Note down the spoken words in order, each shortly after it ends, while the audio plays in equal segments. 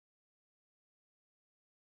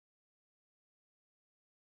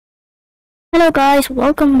Hello guys,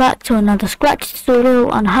 welcome back to another Scratch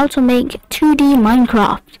tutorial on how to make 2D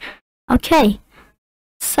Minecraft. Okay,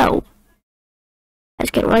 so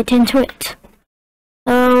let's get right into it.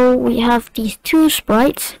 So we have these two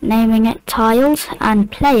sprites, naming it Tiles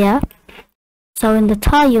and Player. So in the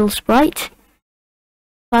Tile sprite,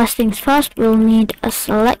 first things first, we'll need a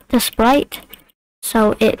Selector sprite.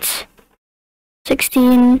 So it's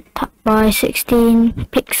 16 by 16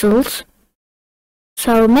 pixels.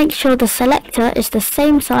 So make sure the selector is the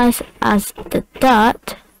same size as the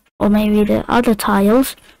dirt, or maybe the other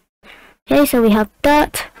tiles. Okay, so we have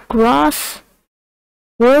dirt, grass,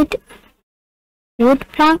 wood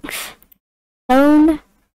planks, stone,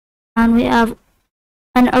 and we have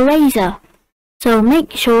an eraser. So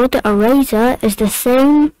make sure the eraser is the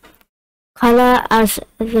same color as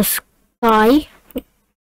the sky.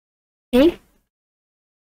 Okay,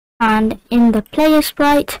 and in the player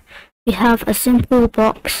sprite, we have a simple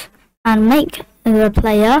box, and make the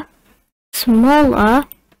player smaller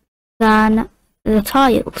than the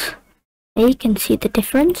tiles. Okay, you can see the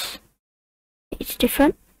difference. It's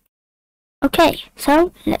different. Okay,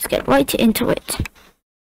 so let's get right into it.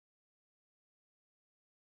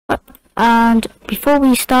 And before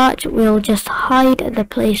we start, we'll just hide the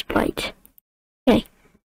play sprite. Okay,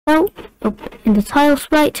 so in the tile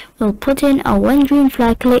sprite, we'll put in a when green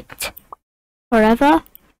flag clicked forever.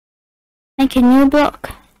 Make a new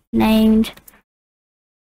block named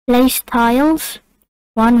place tiles,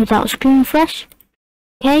 one without screen refresh.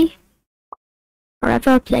 Okay,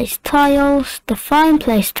 forever place tiles, define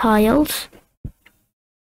place tiles.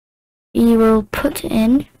 You will put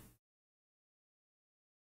in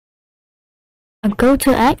a go to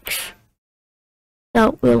X.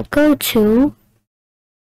 So we'll go to,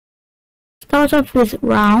 start off with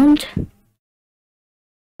round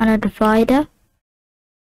and a divider.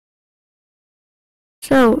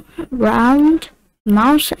 So round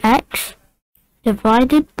mouse X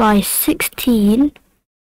divided by 16,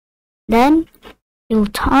 then you'll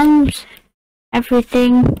times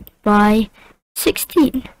everything by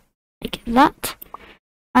 16, like that.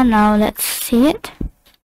 And now let's see it.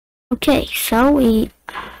 Okay, so we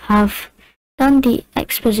have done the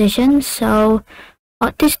exposition. So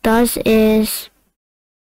what this does is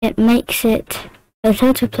it makes it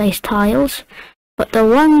better to place tiles, but the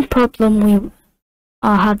one problem we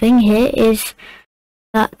are having here is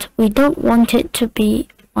that we don't want it to be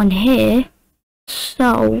on here,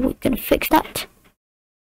 so we're gonna fix that.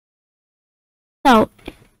 So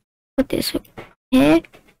put this here,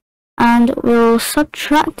 and we'll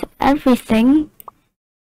subtract everything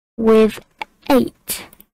with 8.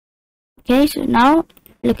 Okay, so now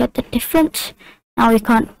look at the difference. Now we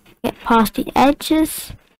can't get past the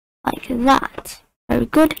edges like that. Very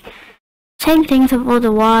good. Same thing for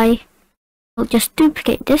the Y. We'll just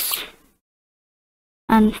duplicate this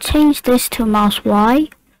and change this to mouse Y.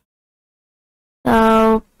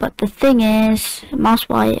 So, but the thing is, mouse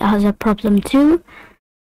Y has a problem too.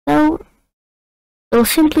 So we'll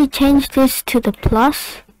simply change this to the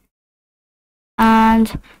plus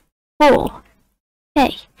and 4.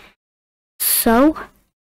 Okay, so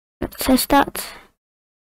let's test that.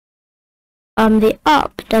 The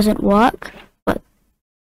up doesn't work, but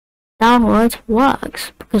downwards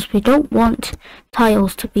works, because we don't want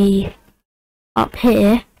tiles to be up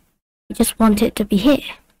here, we just want it to be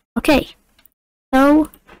here. Okay, so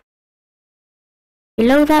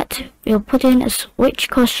below that we'll put in a switch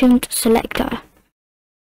costumed selector.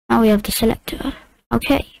 Now we have the selector.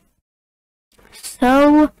 Okay,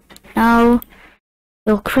 so now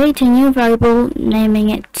we'll create a new variable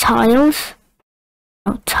naming it tiles.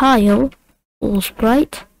 Now tile all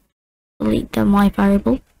sprite, delete the my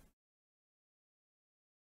variable.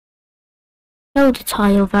 So the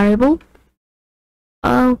tile variable.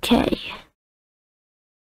 Okay,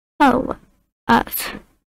 so at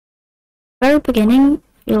very beginning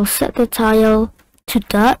you'll set the tile to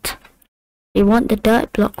dirt. You want the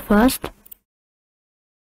dirt block first.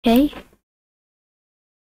 Okay,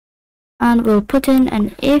 and we'll put in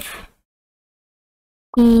an if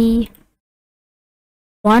key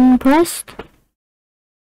 1 pressed,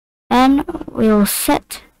 then we'll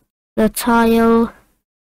set the tile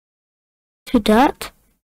to dirt.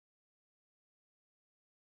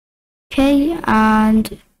 Okay,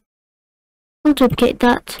 and we'll duplicate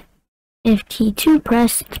that. If key 2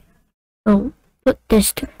 pressed, we'll put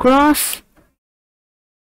this to grass.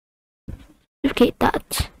 Duplicate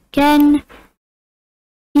that again.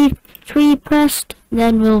 Key 3 pressed,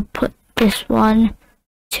 then we'll put this one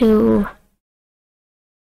to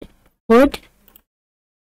wood.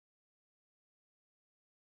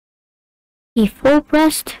 Key 4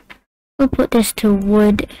 pressed, we'll put this to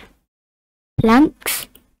wood planks.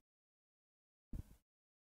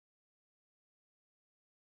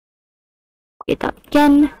 Hit that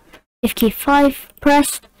again. If key 5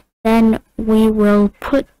 pressed, then we will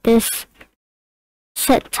put this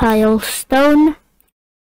set tile stone,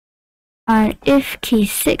 and if key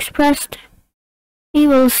 6 pressed, we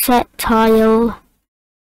will set tile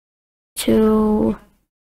to,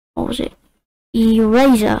 what was it,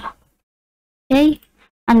 eraser. Okay,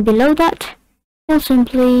 and below that we'll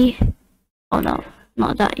simply, oh no,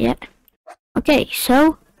 not that yet. Okay,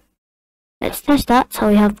 so let's test that. So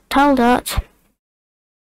we have tile dart,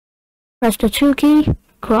 press the 2 key,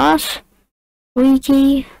 grass, 3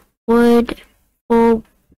 key, wood, 4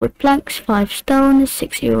 wood planks, 5 stone,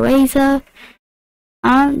 6 eraser,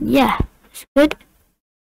 and yeah, it's good.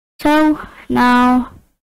 So now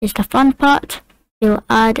is the fun part. We'll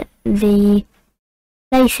add the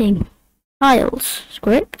placing tiles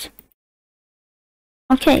script.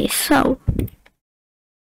 Okay, so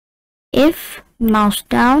if mouse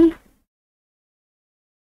down,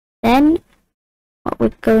 then what we're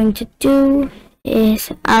going to do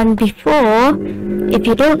is, and before, if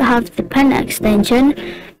you don't have the pen extension,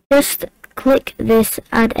 just click this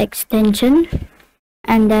add extension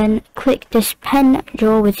and then click this pen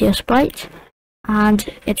draw with your sprite, and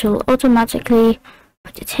it will automatically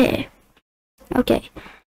put it here. Okay,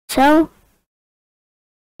 so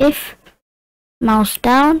if mouse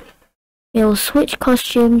down, we'll switch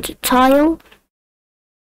costume to tile,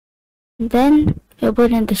 then we'll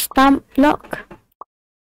put in the stamp block,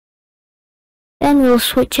 then we'll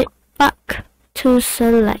switch it back to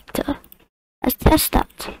selector. Let's test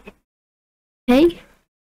that. Okay,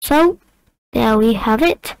 so there we have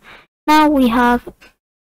it. Now we have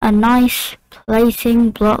a nice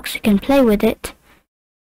placing blocks. You can play with it.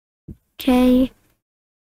 Okay,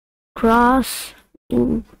 grass,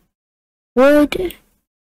 wood,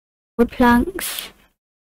 wood planks,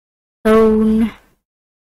 stone,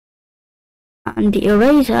 and the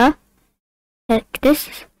eraser. Check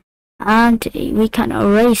this, and we can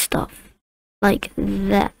erase stuff like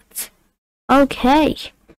that. Okay,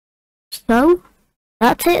 so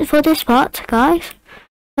that's it for this part, guys.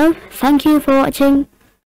 So thank you for watching.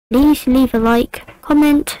 Please leave a like,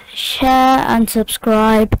 comment, share and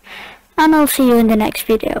subscribe, and I'll see you in the next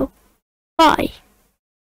video. Bye.